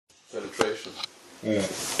penetration. And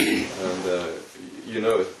you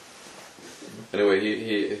know, anyway,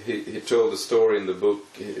 he told the story in the book.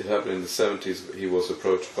 It happened in the 70s. He was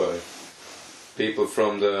approached by people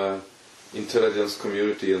from the intelligence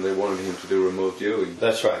community, and they wanted him to do remote viewing.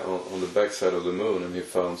 That's right. On the backside of the moon, and he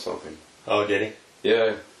found something. Oh, did he?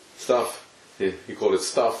 Yeah, stuff. He called it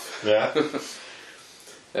stuff. Yeah.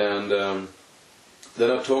 And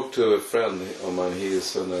then I talked to a friend of mine. He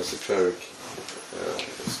is an esoteric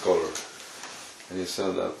scholar, and he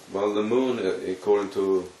said that, well, the moon, according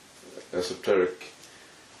to esoteric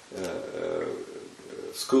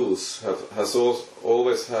schools, has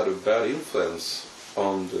always had a bad influence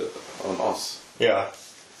on us. Yeah.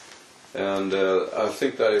 And I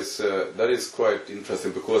think that is quite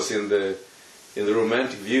interesting, because in the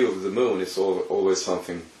romantic view of the moon, it's always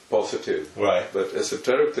something positive. Right. But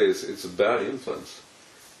esoterically, it's a bad influence.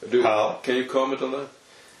 How? Can you comment on that?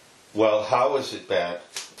 Well, how is it bad,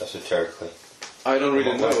 esoterically? I don't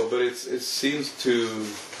really know, but it seems to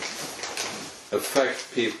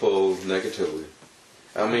affect people negatively.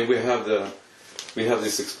 I mean, we have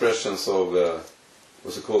these expressions of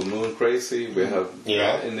what's it called, moon crazy. We have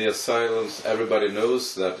in the asylums. Everybody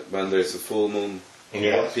knows that when there's a full moon,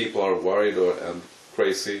 people are worried and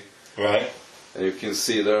crazy. Right. And you can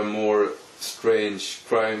see there are more strange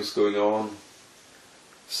crimes going on.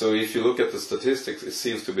 So if you look at the statistics, it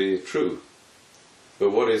seems to be true.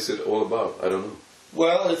 But what is it all about? I don't know.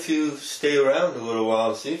 Well, if you stay around a little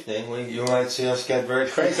while this evening, you might see us get very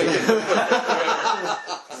crazy.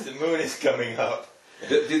 The moon is coming up.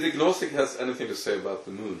 Did the Gnostic has anything to say about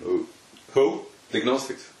the moon? Who? The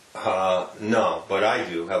Gnostics. No, but I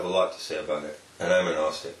do have a lot to say about it. And I'm a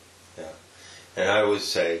Gnostic. Yeah. And I would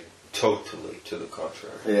say totally to the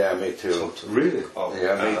contrary. Yeah, me too. Totally. Really?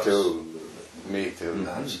 Yeah, me too. Me too.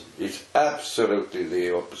 Mm-hmm. It's absolutely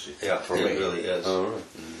the opposite for me. It really is. All right.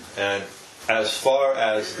 And as far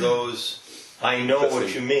as those, I know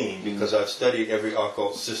what you mean, because I've studied every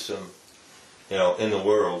occult system, in the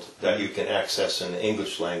world that you can access in the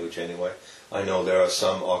English language anyway. I know there are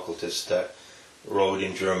some occultists that wrote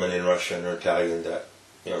in German and Russian or Italian that,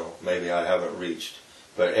 maybe I haven't reached.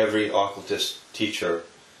 But every occultist teacher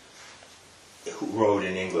who wrote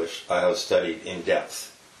in English, I have studied in depth.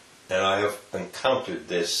 And I have encountered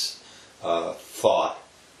this thought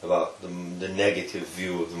about the negative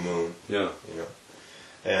view of the moon. Yeah.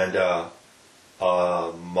 And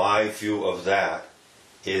my view of that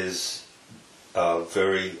is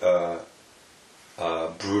very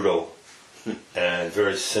brutal and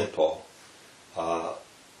very simple.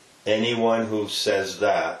 Anyone who says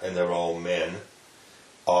that, and they're all men,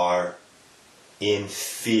 are in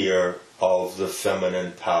fear of the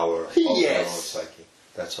feminine power of their own psyche.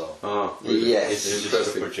 That's all. Really? Yes. It's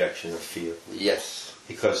just a projection of fear. Yes.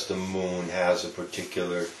 Because the moon has a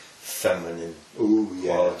particular feminine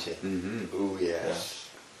quality. Mm-hmm. Oh, yes.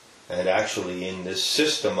 Yeah. And actually, in this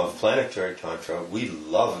system of planetary tantra, we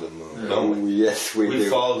love the moon, don't we? Yes, we do. We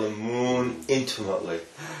follow the moon intimately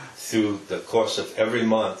through the course of every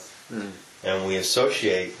month. And we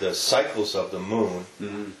associate the cycles of the moon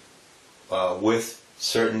with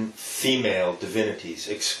certain female divinities,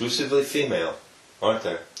 exclusively female, aren't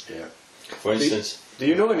there? Yeah. For instance... Do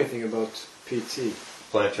you know anything about PT?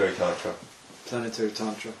 Planetary Tantra. Planetary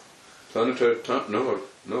Tantra. Planetary Tantra? No,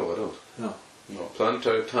 I don't. No.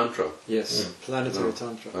 Planetary Tantra? Yes, Planetary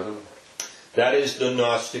Tantra. I don't know. That is the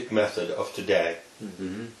Gnostic method of today.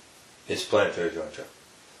 It's Planetary Tantra.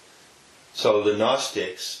 So the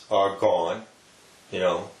Gnostics are gone.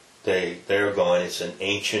 They're gone. It's an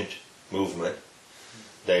ancient movement.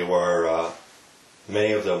 They were,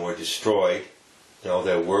 many of them were destroyed.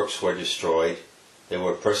 Their works were destroyed. They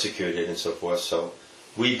were persecuted and so forth. So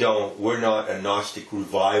we're not a Gnostic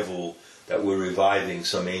revival that we're reviving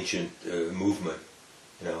some ancient movement.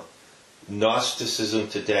 Gnosticism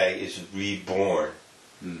today is reborn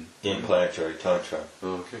in Planetary Tantra.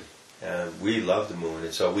 Okay. And we love the moon,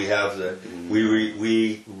 and so we have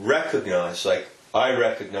we recognize, like I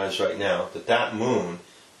recognize right now, that moon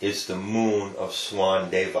is the moon of Swan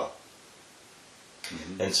Deva.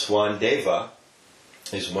 And Swan Deva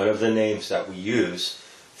is one of the names that we use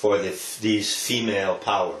for these female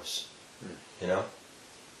powers. In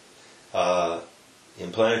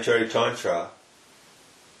Planetary Tantra,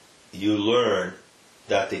 you learn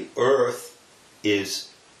that the Earth is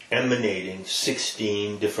emanating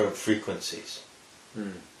 16 different frequencies.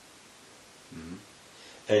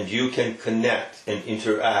 And you can connect and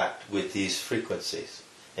interact with these frequencies.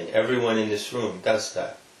 And everyone in this room does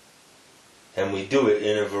that. And we do it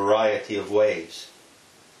in a variety of ways.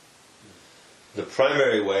 The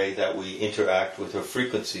primary way that we interact with our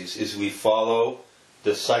frequencies is we follow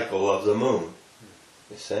the cycle of the moon.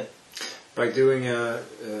 You see? By doing a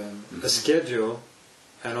schedule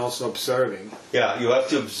and also observing. Yeah, you have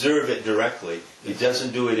to observe it directly. He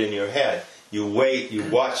doesn't do it in your head. You wait, you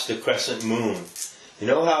watch the crescent moon. You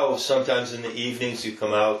know how sometimes in the evenings you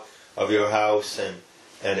come out of your house and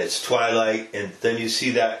it's twilight and then you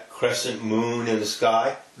see that crescent moon in the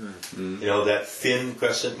sky? You know, that thin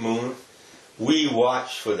crescent moon? We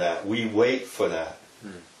watch for that. We wait for that.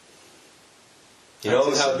 You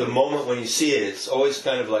know how the moment when you see it, it's always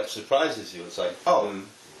kind of like surprises you. It's like, oh,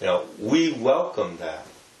 you know, we welcome that.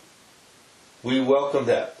 We welcome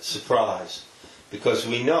that surprise because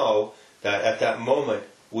we know that at that moment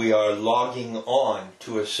we are logging on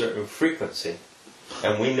to a certain frequency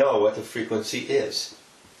and we know what the frequency is.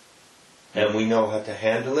 And we know how to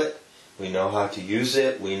handle it, we know how to use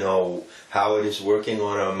it, we know how it is working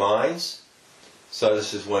on our minds. So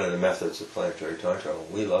this is one of the methods of planetary tantra.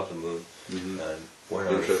 We love the moon and we're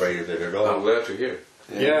not afraid of it at all. I'm glad to hear.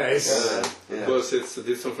 Yeah, it's... Because it's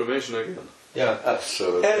disinformation again. Yeah,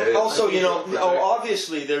 absolutely. And also, you know,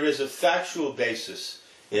 obviously there is a factual basis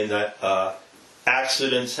in that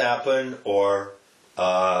accidents happen or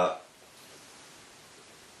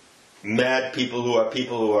mad people who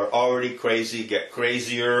are already crazy get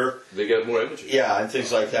crazier. They get more energy. Yeah, and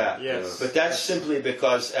things like that. Yes. But that's simply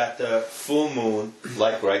because at the full moon,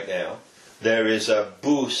 like right now, there is a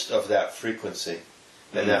boost of that frequency.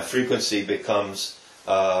 And that frequency becomes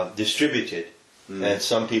distributed. And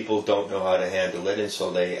some people don't know how to handle it, and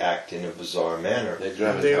so they act in a bizarre manner.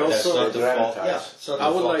 They also, that's not the fault. Yeah, it's not the I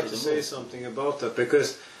would fault like of to the say moon. something about that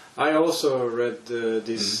because I also read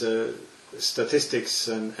these statistics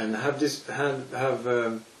and have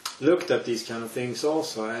looked at these kind of things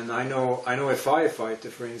also. And I know a firefighter,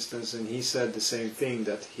 for instance, and he said the same thing,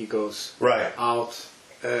 that he goes out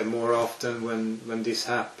more often when this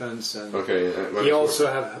happens. And he also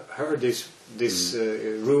have heard this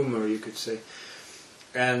rumor, you could say.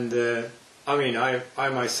 And I mean, I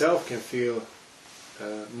myself can feel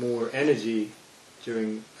more energy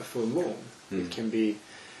during a full moon. It can be,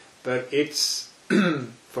 but it's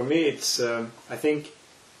for me. It's I think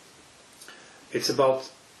it's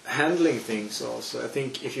about handling things also. I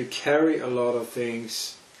think if you carry a lot of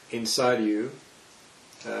things inside you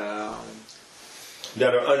that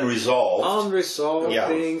are unresolved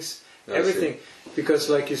things, everything, because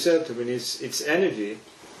like you said, I mean, it's energy,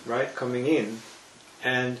 right, coming in.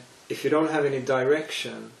 And if you don't have any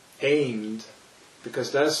direction aimed, because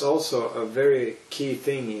that's also a very key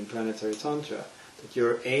thing in planetary tantra, that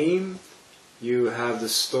your aim, you have the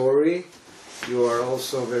story, you are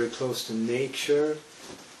also very close to nature,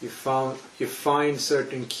 you find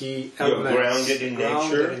certain key elements. You're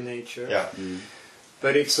grounded in nature. Yeah.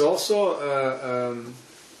 But it's also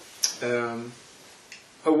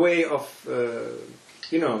a way of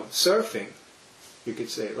surfing, you could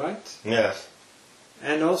say, right? Yes.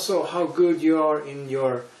 And also how good you are in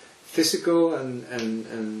your physical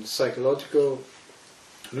and psychological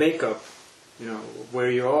makeup, where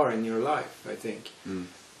you are in your life, I think.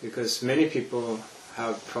 Because many people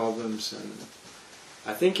have problems, and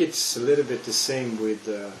I think it's a little bit the same with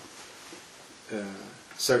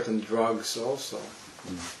certain drugs also.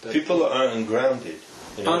 People are ungrounded.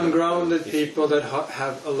 Ungrounded people that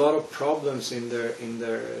have a lot of problems in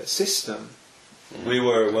their system.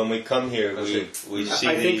 When we come here, we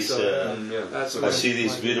see these. I see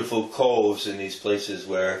these beautiful coves in these places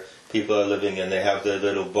where people are living, and they have their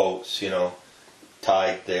little boats,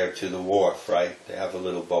 tied there to the wharf, right? They have a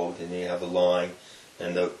little boat, and they have a line,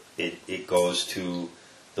 and it goes to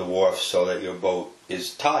the wharf so that your boat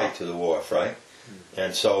is tied to the wharf, right?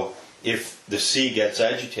 And so, if the sea gets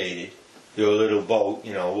agitated, your little boat,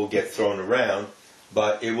 will get thrown around,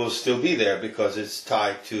 but it will still be there because it's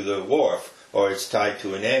tied to the wharf. Or it's tied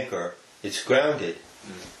to an anchor, it's grounded.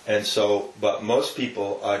 And so, but most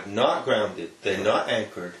people are not grounded, they're not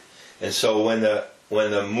anchored. And so when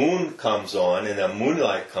the moon comes on and the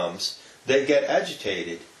moonlight comes, they get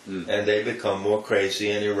agitated. And they become more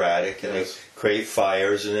crazy and erratic, and they create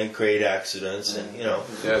fires and then create accidents, and Yeah,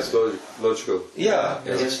 it's logical. Yeah,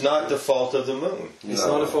 it's not the fault of the moon. It's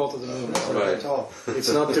not the fault of the moon. Right. At all. It's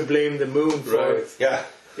not to blame the moon for it. Yeah.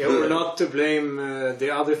 Yeah, we're not to blame the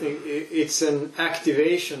other thing. It's an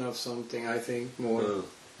activation of something, I think, more.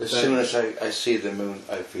 As soon as I see the moon,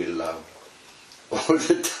 I feel loud. All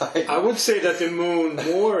the time. I would say that the moon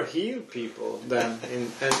more heal people than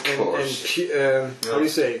how do you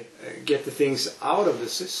say, get the things out of the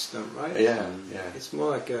system, right? Yeah. It's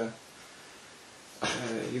more like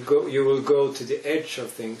you will go to the edge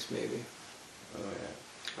of things, maybe. Oh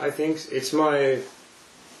yeah. I think it's my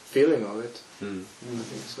feeling of it. I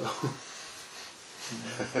think so.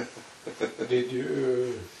 Did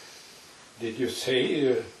you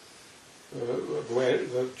say where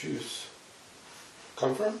the Jews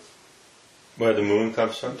come from? Where the moon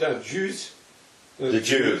comes from? The Jews. The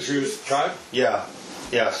Jews. Jews tribe. Yeah.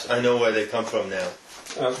 Yes, I know where they come from now.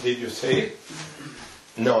 Did you say it?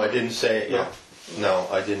 No, I didn't say it yet. No,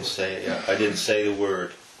 I didn't say it yet. I didn't say the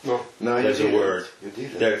word. No. There's a word. You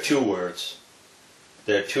didn't. There are 2 words.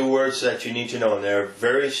 There are 2 words that you need to know, and they're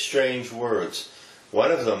very strange words.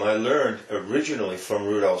 One of them I learned originally from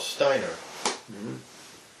Rudolf Steiner. Mm-hmm.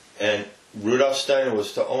 And Rudolf Steiner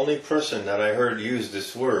was the only person that I heard use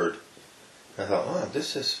this word. I thought, oh,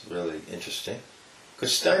 this is really interesting.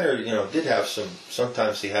 Because Steiner, did have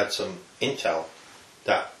sometimes he had some intel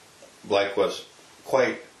that, was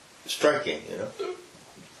quite striking,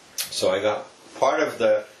 So I got part of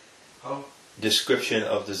the description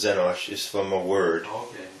of the Zenosh is from a word.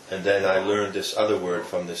 And then I learned this other word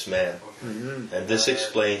from this man. Mm-hmm. And this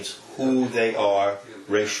explains who they are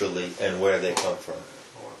racially and where they come from.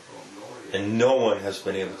 And no one has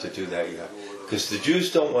been able to do that yet. Because the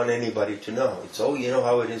Jews don't want anybody to know. It's, you know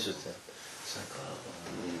how it is with them. It's like,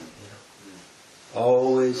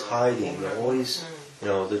 always hiding, always,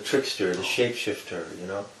 the trickster, the shapeshifter,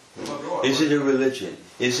 Is it a religion?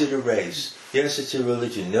 Is it a race? Yes, it's a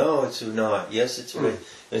religion. No, it's not. Yes, it's a race.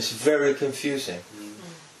 And it's very confusing.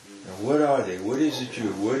 What are they? What is a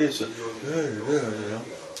Jew? What is a...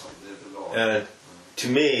 And to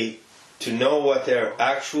me, to know what their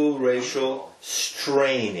actual racial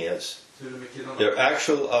strain is, they're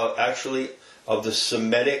actually of the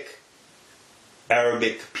Semitic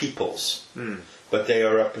Arabic peoples, but they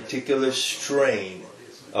are a particular strain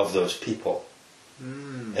of those people.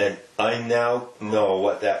 And I now know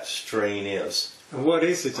what that strain is. What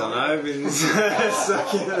is it, John? I've been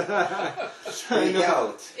sucking Speak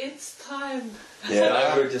out. It's time. Yeah,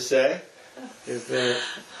 I heard to say. Is there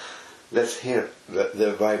Let's hear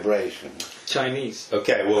the vibration. Chinese?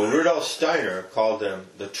 Okay, well, Rudolf Steiner called them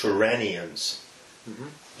the Turanians. Mm-hmm.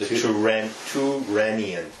 The Turanian.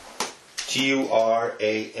 Turanian.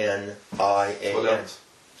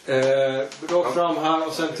 Gå fram här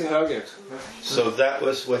och sen till höger. So that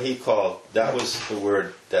was what he called, that was the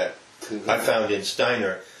word that I found in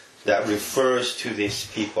Steiner that refers to these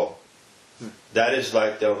people. That is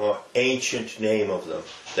like the more ancient name of them.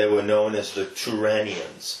 They were known as the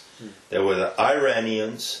Turanians. There were the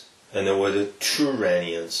Iranians and there were the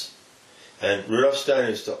Turanians. And Rudolf Steiner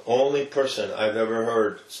is the only person I've ever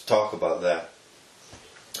heard talk about that.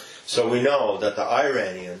 So we know that the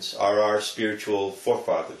Iranians are our spiritual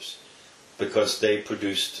forefathers because they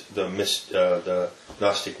produced the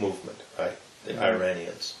Gnostic movement, right? The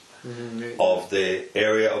Iranians. Of the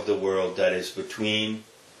area of the world that is between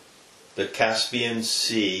the Caspian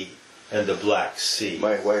Sea and the Black Sea.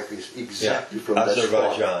 My wife is exactly from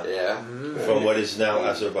Azerbaijan. Yeah. From what is now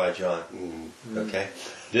Azerbaijan. Okay?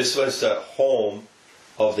 This was the home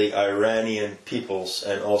of the Iranian peoples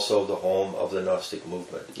and also the home of the Gnostic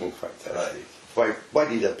movement. Oh, fantastic. Why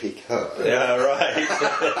did I pick her? Yeah, right.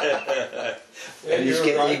 And it's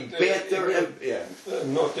getting better.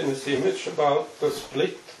 Not in this image about the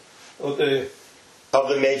split of the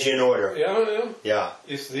Magian order. Yeah.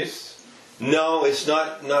 Is this? No, it's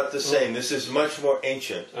not the same. This is much more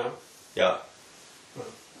ancient. Yeah.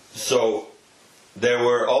 So there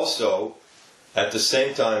were also at the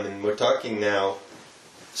same time, and we're talking now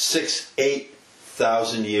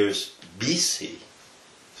 8,000 years BC.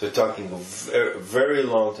 So we're talking a very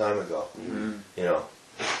long time ago.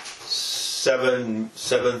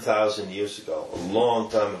 7,000 years ago, a long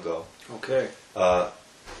time ago. Okay.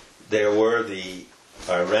 There were the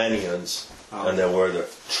Iranians and there were the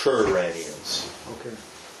Turanians. Okay.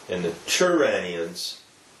 And the Turanians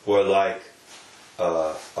were like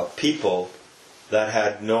a people that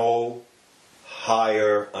had no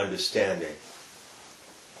higher understanding.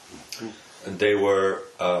 And they were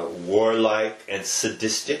warlike and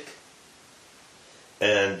sadistic,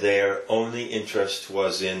 and their only interest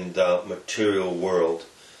was in the material world.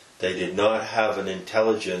 They did not have an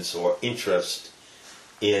intelligence or interest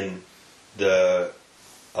in the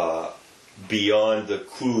beyond the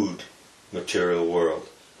crude material world,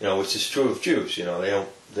 which is true of Jews. They don't.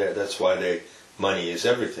 That's why money is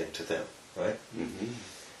everything to them, right? Mm-hmm.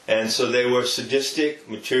 And so they were sadistic,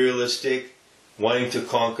 materialistic, wanting to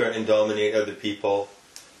conquer and dominate other people,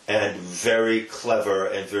 and very clever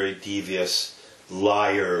and very devious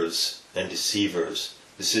liars and deceivers.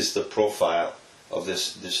 This is the profile of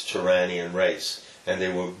this Turanian race. And they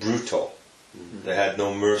were brutal. Mm-hmm. They had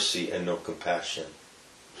no mercy and no compassion.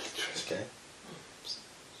 Okay?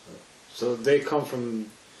 So they come from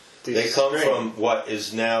They come from what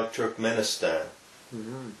is now Turkmenistan.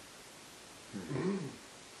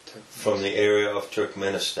 from the area of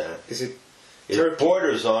Turkmenistan. Is it? It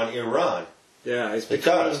borders on Iran. Yeah, it's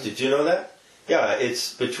between... It does. Did you know that? Yeah,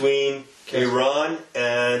 it's between Iran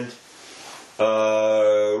and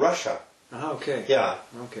Russia. Ah, okay. Yeah.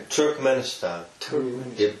 Okay. Turkmenistan.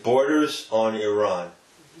 It borders on Iran.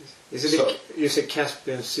 Is it? You say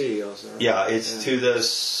Caspian Sea also? Right? Yeah, it's to the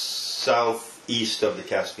southeast of the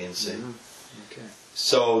Caspian Sea. Okay.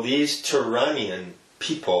 So these Turanian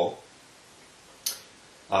people,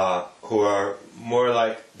 who are more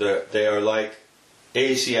like they are like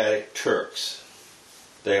Asiatic Turks.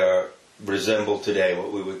 They resemble today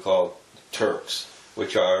what we would call Turks,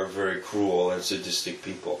 which are very cruel and sadistic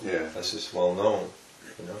people. Yeah. This is well known,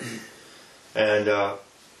 you know. And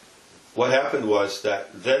what happened was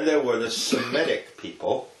that then there were the Semitic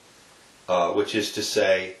people, which is to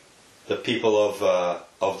say, the people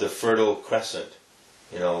of the Fertile Crescent,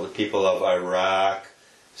 you know, the people of Iraq,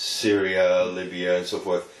 Syria, Libya, and so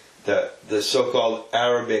forth. The so-called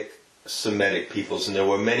Arabic Semitic peoples, and there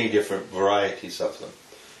were many different varieties of them,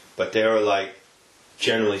 but they are like,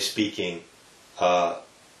 generally speaking,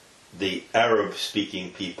 the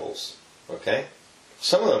Arab-speaking peoples. Okay,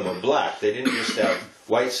 some of them were black. They didn't just have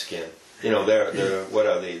white skin. You know, they're what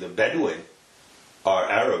are they? The Bedouin are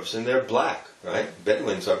Arabs, and they're black, right?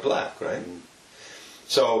 Bedouins are black, right?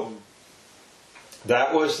 So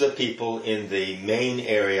that was the people in the main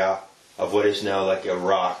area of what is now like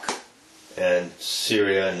Iraq and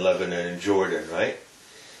Syria and Lebanon and Jordan, right?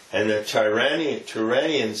 And the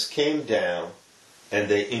Turanians came down and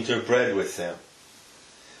they interbred with them.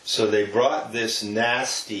 So they brought this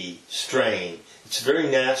nasty strain. It's very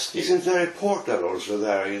nasty. Isn't there a portal also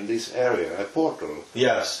there in this area? A portal?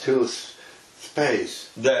 Yes. To space?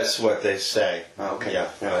 That's what they say. Okay. Yeah,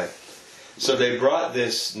 right. So they brought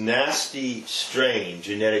this nasty strain,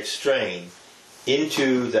 genetic strain,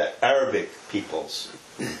 into the Arabic peoples.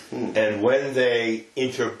 And when they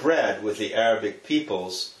interbred with the Arabic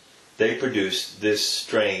peoples, they produced this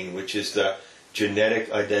strain, which is the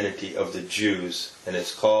genetic identity of the Jews, and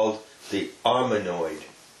it's called the Armenoid.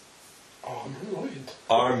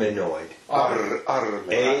 Armenoid.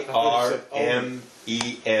 A-R-M-E-N-O-I-D.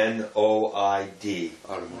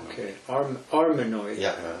 Okay. Armenoid.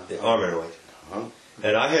 Yeah, the Armenoid.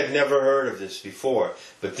 And I had never heard of this before,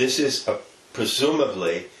 but this is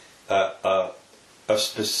presumably a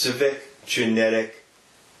specific genetic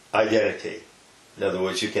identity. In other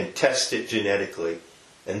words, you can test it genetically,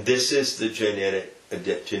 and this is the genetic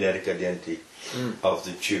identity of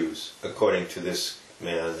the Jews, according to this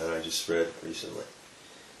man that I just read recently.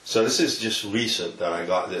 So this is just recent that I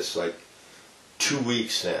got this, like 2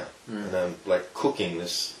 weeks now, and I'm like cooking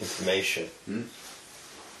this information.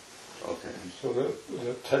 Okay. So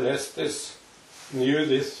the Telestes knew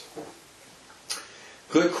this?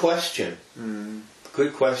 Good question.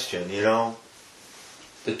 Good question. You know,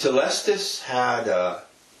 the Telestes had,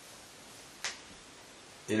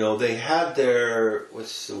 they had their,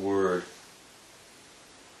 what's the word?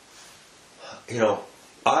 You know,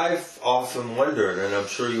 I've often wondered, and I'm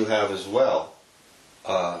sure you have as well,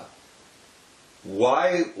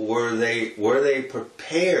 why were they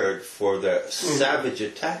prepared for the savage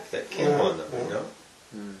attack that came on them, you know?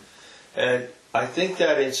 And I think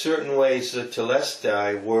that in certain ways the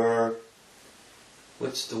Telesti were,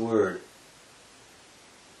 what's the word?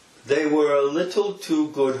 They were a little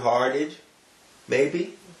too good-hearted,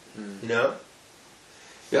 maybe, you know?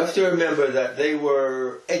 You have to remember that they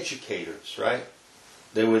were educators, right?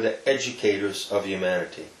 They were the educators of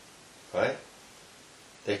humanity, right?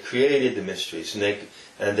 They created the mysteries,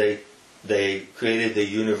 and they created the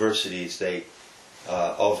universities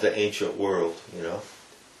of the ancient world, you know.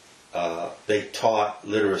 They taught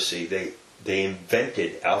literacy. They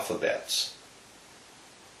invented alphabets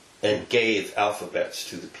and gave alphabets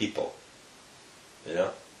to the people, you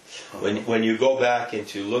know. When you go back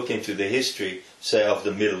look into the history, say, of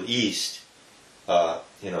the Middle East,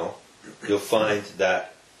 you'll find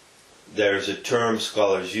that there's a term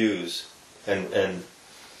scholars use, and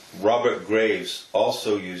Robert Graves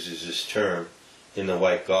also uses this term in The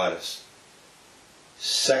White Goddess.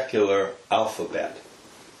 Secular alphabet.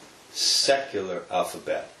 Secular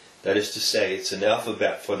alphabet. That is to say, it's an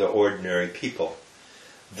alphabet for the ordinary people.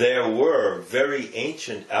 There were very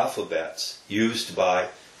ancient alphabets used by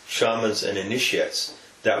shamans and initiates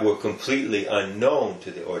that were completely unknown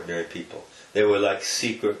to the ordinary people. They were like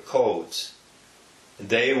secret codes.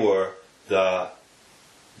 They were the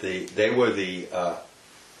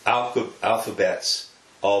alphabets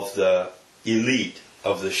of the elite,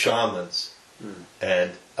 of the shamans,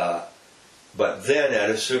 and but then at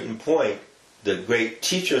a certain point the great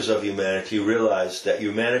teachers of humanity realized that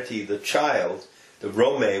humanity, the child, the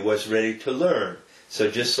Rome, was ready to learn. So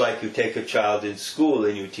just like you take a child in school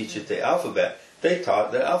and you teach it the alphabet, they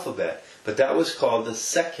taught the alphabet. But that was called the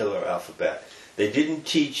secular alphabet. They didn't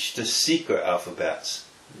teach the secret alphabets.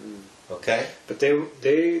 Okay? But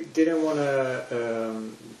they didn't want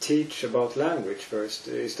to teach about language first.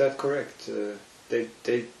 Is that correct?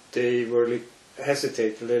 They were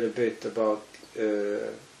hesitate a little bit about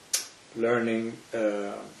learning,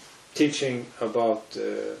 teaching about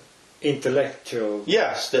intellectual.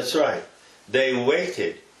 Yes, that's right. They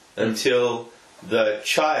waited until the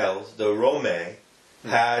child, the Rome,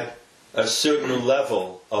 had a certain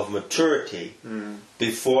level of maturity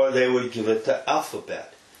before they would give it the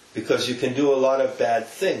alphabet. Because you can do a lot of bad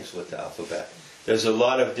things with the alphabet. There's a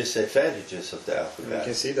lot of disadvantages of the alphabet. You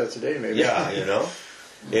can see that today, maybe. Yeah, you know.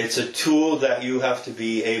 It's a tool that you have to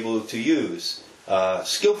be able to use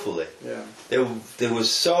skillfully. Yeah. They were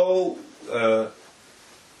so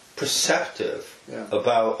perceptive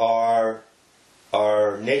about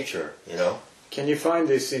our nature, you know. Can you find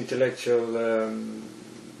this intellectual?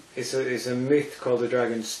 It's a myth called the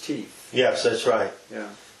dragon's teeth. Yes, that's right. Yeah.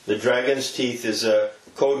 The dragon's teeth is a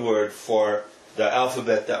code word for the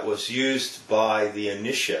alphabet that was used by the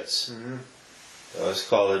initiates. It was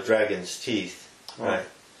called the dragon's teeth, right?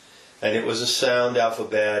 And it was a sound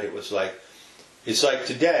alphabet. It's like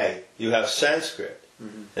today you have Sanskrit,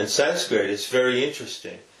 and Sanskrit is very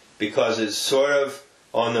interesting because it's sort of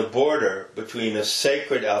on the border between a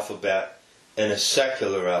sacred alphabet and a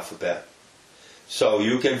secular alphabet. So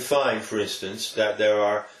you can find, for instance, that there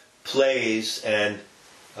are plays and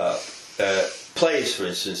plays, for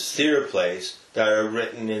instance, theater plays that are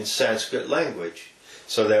written in Sanskrit language.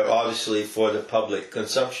 So they're obviously for the public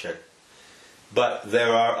consumption. But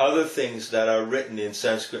there are other things that are written in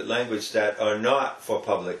Sanskrit language that are not for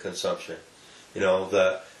public consumption. You know,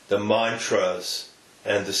 the mantras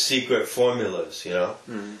and the secret formulas, you know.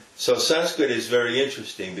 So Sanskrit is very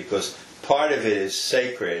interesting because part of it is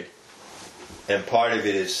sacred and part of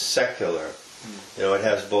it is secular. You know, it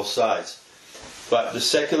has both sides. But the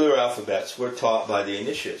secular alphabets were taught by the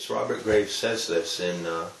initiates. Robert Graves says this in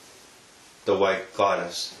The White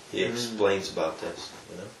Goddess. He explains about this,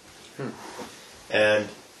 you know. And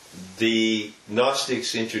the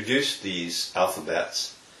Gnostics introduced these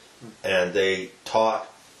alphabets, and they taught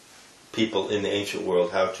people in the ancient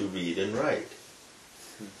world how to read and write.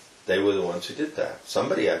 They were the ones who did that.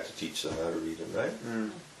 Somebody had to teach them how to read and write.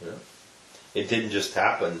 You know? It didn't just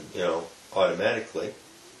happen, you know, automatically.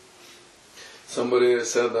 Somebody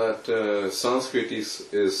said that Sanskrit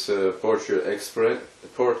is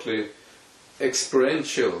partly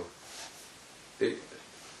experiential.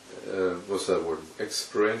 What's that word?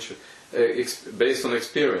 Experiential. Based on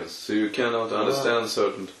experience. So you cannot understand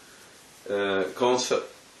certain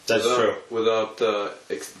concept. That's true. Without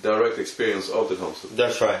direct experience of the concept.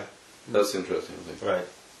 That's right. That's interesting, I think. Right.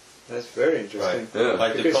 That's very interesting. Right. Yeah.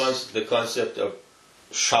 Like the concept of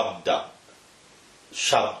shabda.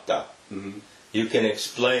 Shabda. You can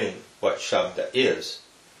explain what shabda is,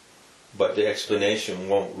 but the explanation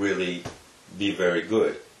won't really be very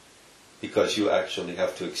good because you actually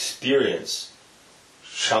have to experience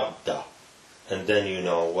shabda, and then you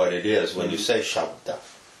know what it is when you say shabda.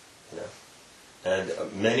 You know? And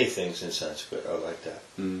many things in Sanskrit are like that.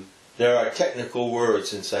 There are technical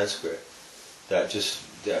words in Sanskrit that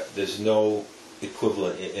there's no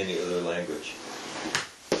equivalent in any other language.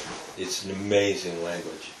 It's an amazing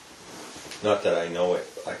language. Not that I know it.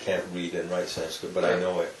 I can't read and write Sanskrit, but I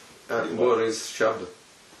know it. What is Shabda?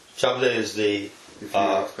 Shabda is the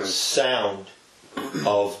sound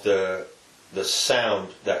of the sound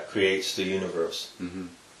that creates the universe.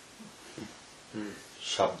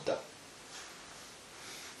 Shabda.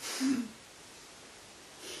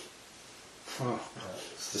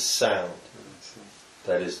 It's the sound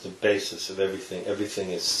that is the basis of everything. Everything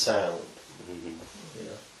is sound. You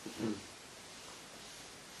know?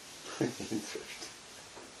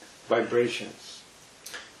 Vibrations.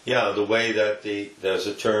 Yeah, the way that there's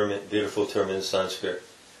a term, beautiful term in Sanskrit,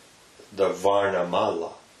 the Varna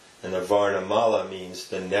Mala. And the Varna Mala means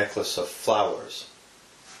the necklace of flowers.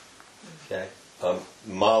 Okay?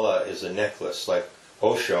 Mala is a necklace, like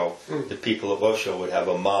Osho, the people of Osho would have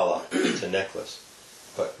a mala, it's a necklace.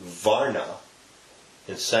 But Varna,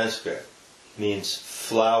 in Sanskrit, means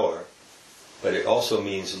flower, but it also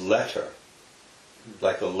means letter,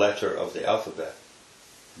 like a letter of the alphabet.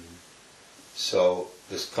 So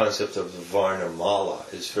this concept of the Varna Mala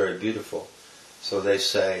is very beautiful. So they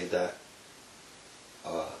say that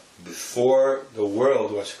before the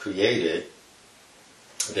world was created,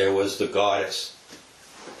 there was the goddess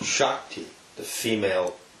Shakti, the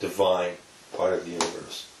female divine part of the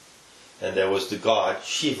universe. And there was the god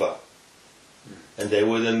Shiva. And they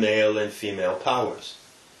were the male and female powers.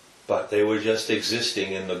 But they were just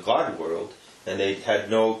existing in the God world, and they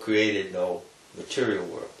had created no material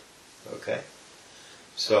world. Okay?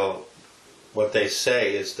 So, what they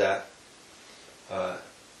say is that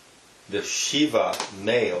the Shiva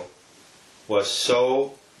male was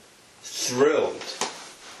so thrilled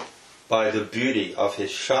by the beauty of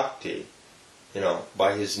his Shakti,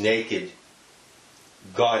 by his naked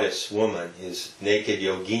goddess woman, his naked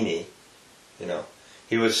yogini,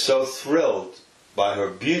 he was so thrilled by her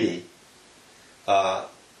beauty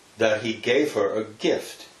that he gave her a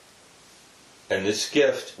gift. And this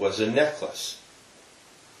gift was a necklace.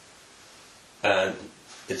 And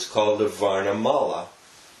it's called a Varnamala,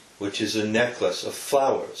 which is a necklace of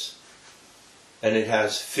flowers. And it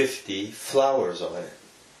has 50 flowers on it.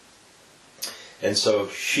 And so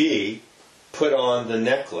she put on the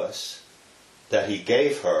necklace that he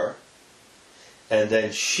gave her, and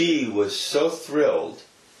then she was so thrilled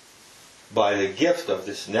by the gift of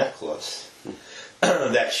this necklace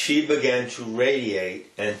that she began to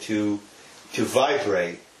radiate and to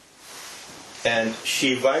vibrate. And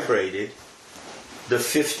she vibrated the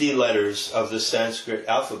 50 letters of the Sanskrit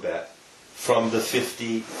alphabet from the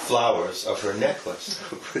 50 flowers of her necklace.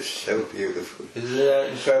 It was so beautiful. Isn't that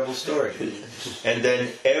an incredible story? And then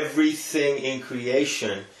everything in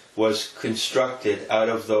creation was constructed out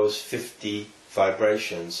of those 50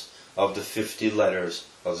 vibrations of the 50 letters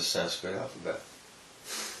of the Sanskrit alphabet.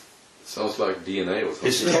 Sounds like DNA or something.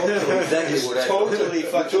 It's totally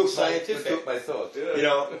fucking scientific. Took my thought.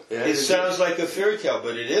 It sounds like a fairy tale,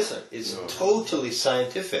 but it isn't. It's totally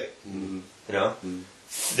scientific.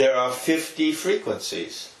 There are 50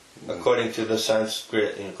 frequencies, according to the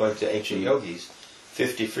Sanskrit, and according to ancient yogis,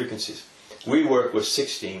 50 frequencies. We work with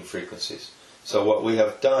 16 frequencies. So what we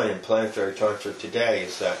have done in Planetary Tantra today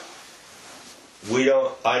is that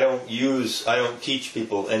I don't teach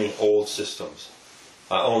people any old systems.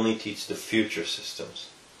 I only teach the future systems.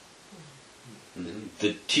 Mm-hmm.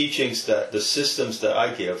 The systems that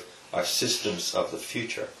I give are systems of the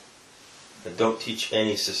future. I don't teach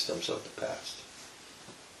any systems of the past.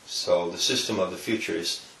 So the system of the future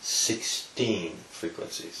is 16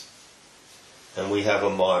 frequencies. And we have a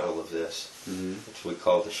model of this, which we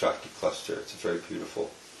call the Shakti cluster. It's a very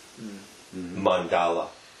beautiful mandala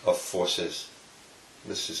of forces.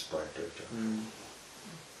 This is planetary.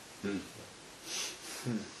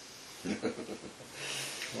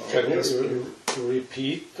 Can you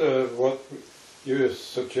repeat what you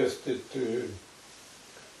suggested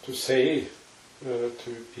to say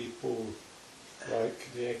to people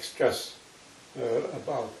like the extras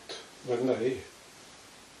about when they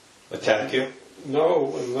attack you? No,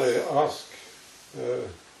 when they ask.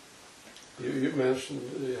 You mentioned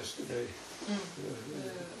yesterday.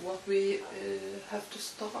 What we have to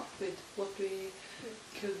start with, what we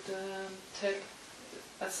could tell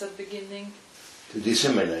as a beginning. To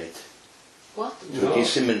disseminate. What? To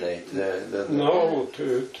disseminate the No,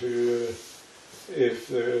 to if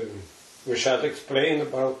we shall explain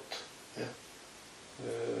about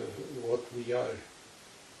what we are.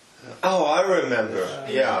 Oh, I remember.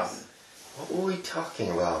 Yeah. What were we talking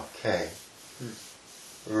about? Okay.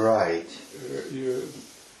 Right. You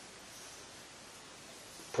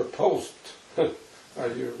proposed. Are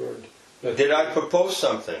your word? Did I propose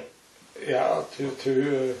something? Yeah,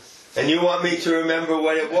 to and you want me to remember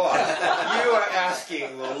what it was? You are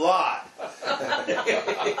asking a lot.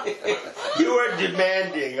 You are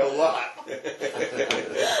demanding a lot.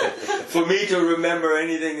 For me to remember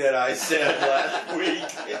anything that I said last week.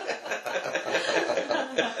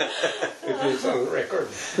 It is on record.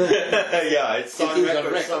 Yeah, it's on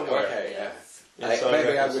record somewhere. Okay, yeah.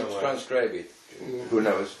 Maybe I will transcribe it. Who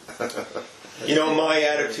knows? My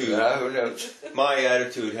attitude. Who knows? My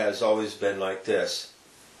attitude has always been like this.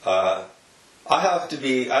 I'm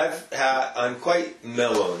quite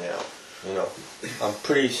mellow now. I'm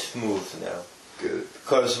pretty smooth now. Good.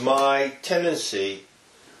 Because my tendency,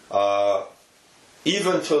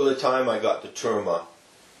 even till the time I got to Turma,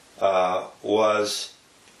 was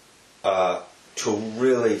to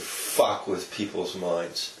really fuck with people's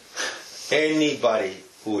minds. Anybody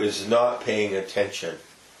who is not paying attention,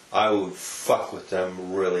 I would fuck with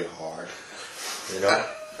them really hard.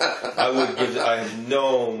 I have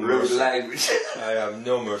no mercy. Language. I have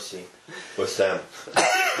no mercy with them.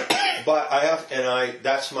 But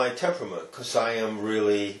that's my temperament, because I am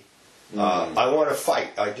really, I want to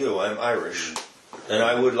fight, I do, I'm Irish. And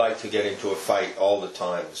I would like to get into a fight all the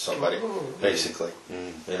time with somebody, basically.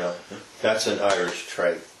 That's an Irish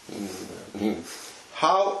trait.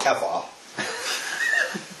 However,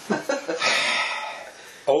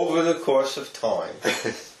 over the course of time,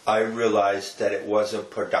 I realized that it wasn't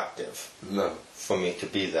productive for me to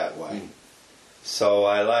be that way. So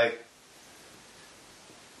I like,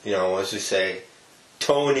 as we say,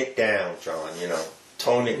 tone it down, John,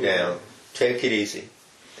 tone it down, take it easy.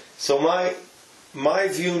 So my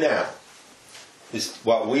view now is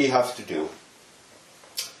what we have to do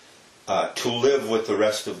to live with the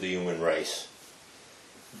rest of the human race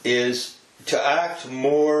is to act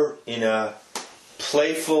more in a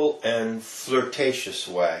playful and flirtatious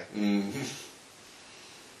way.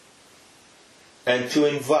 And to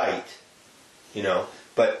invite,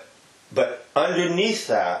 but underneath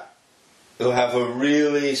that, you'll have a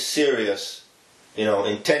really serious,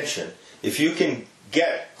 intention. If you can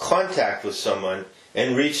get contact with someone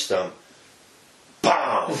and reach them,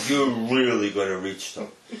 bam, you're really going to reach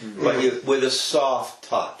them. But with a soft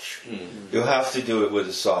touch. You have to do it with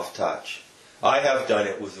a soft touch. I have done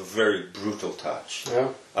it with a very brutal touch. Yeah.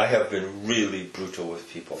 I have been really brutal with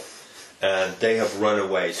people. And they have run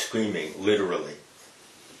away screaming, literally.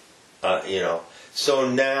 So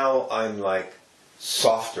now I'm like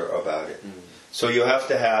softer about it. So you have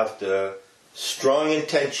to have the strong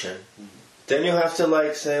intention. Then you have to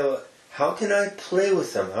like say, well, how can I play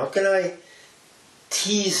with them? How can I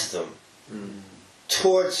tease them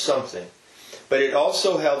towards something? But it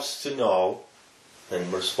also helps to know,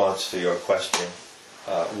 in response to your question,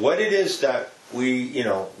 what it is that we,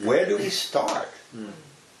 where do we start?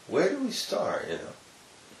 Where do we start,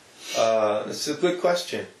 It's a good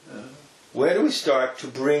question. Where do we start to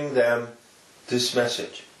bring them this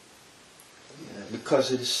message?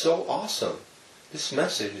 Because it is so awesome. This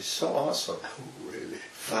message is so awesome. Oh, really?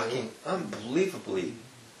 Fucking unbelievably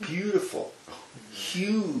beautiful.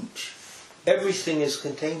 Huge. Everything is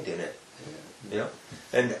contained in it.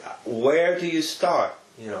 And where do you start,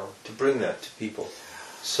 to bring that to people?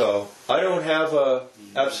 So I don't have a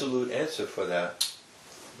absolute answer for that.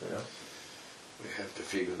 We have to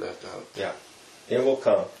figure that out. Yeah. It will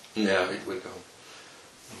come. Yeah, it will come.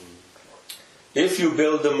 If you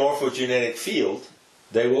build the morphogenetic field,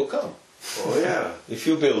 they will come. Oh yeah. If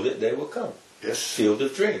you build it, they will come. Yes. Field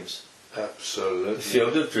of dreams. Absolutely. The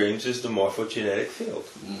field of dreams is the morphogenetic field.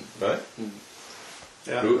 Right?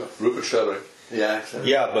 Yeah. Rupert Sheldrake. Yeah, exactly.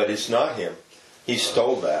 Yeah, but it's not him. He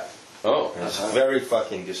stole that. Oh. And it's very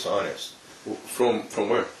fucking dishonest. From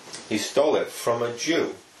where? He stole it from a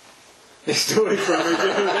Jew. He stole it from a Jew.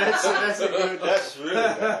 That's a good. That's really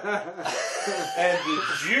bad. And the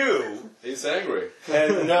Jew... He's angry.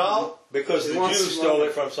 And no, because the Jew stole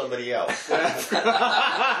it from somebody else.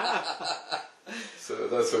 So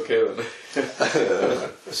that's okay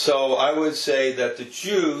then. So I would say that the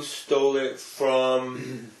Jew stole it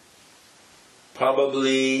from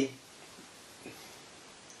probably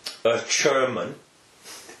a German.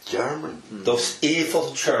 German. Those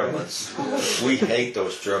evil Germans. We hate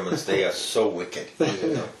those Germans. They are so wicked.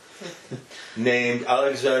 Named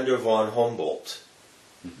Alexander von Humboldt,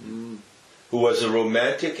 who was a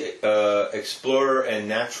romantic explorer and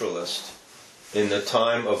naturalist in the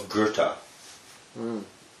time of Goethe.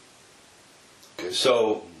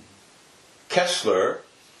 So Kessler,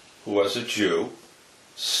 who was a Jew,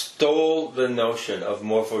 stole the notion of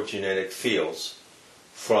morphogenetic fields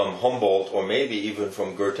from Humboldt, or maybe even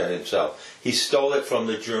from Goethe himself. He stole it from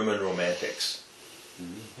the German Romantics.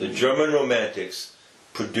 The German Romantics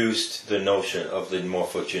produced the notion of the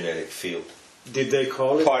morphogenetic field. Did they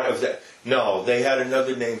call it? Part of that. No, they had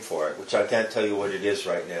another name for it, which I can't tell you what it is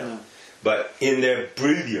right now. But in their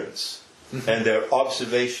brilliance and their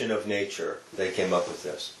observation of nature, they came up with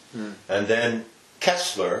this. And then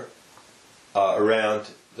Kessler,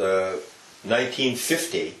 around the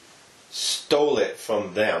 1950, stole it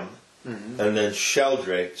from them, and then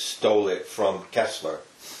Sheldrake stole it from Kessler.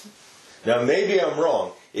 Now maybe I'm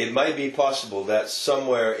wrong. It might be possible that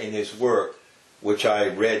somewhere in his work, which I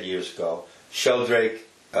read years ago, Sheldrake,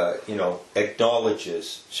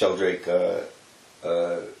 acknowledges, Sheldrake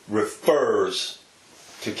refers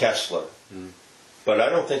to Kessler. But I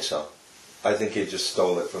don't think so. I think he just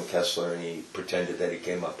stole it from Kessler and he pretended that he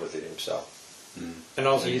came up with it himself. And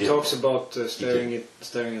also he talks about staring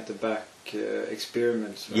at the back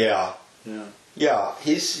experiments. Right? Yeah.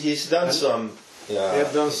 He's done some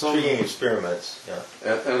intriguing experiments.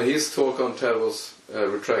 And his talk on TED was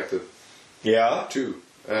retracted. Yeah. Too.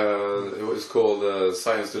 It was called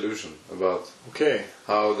Science Delusion, about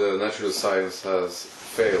how the natural science has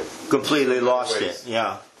failed. Completely lost it.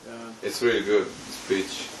 Yeah. It's really good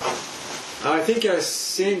speech. I think I've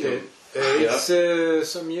seen it. It's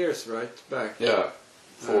some years back. Yeah,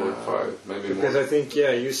 4 or 5, maybe more. Because I think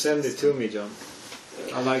you sent it to me, John.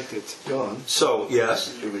 I liked it. Go on. So,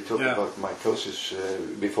 yes. Should we talk about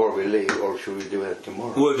mitosis before we leave, or should we do it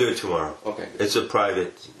tomorrow? We'll do it tomorrow. Okay. It's a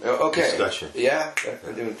private discussion. Yeah,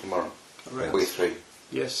 we'll do it tomorrow. Right. We three.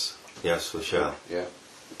 Yes. Yes, we shall. Yeah.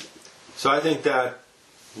 So I think that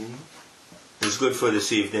is good for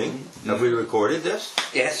this evening. Have we recorded this?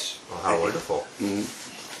 Yes. Oh, how wonderful.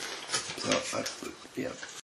 So that's good. Yeah.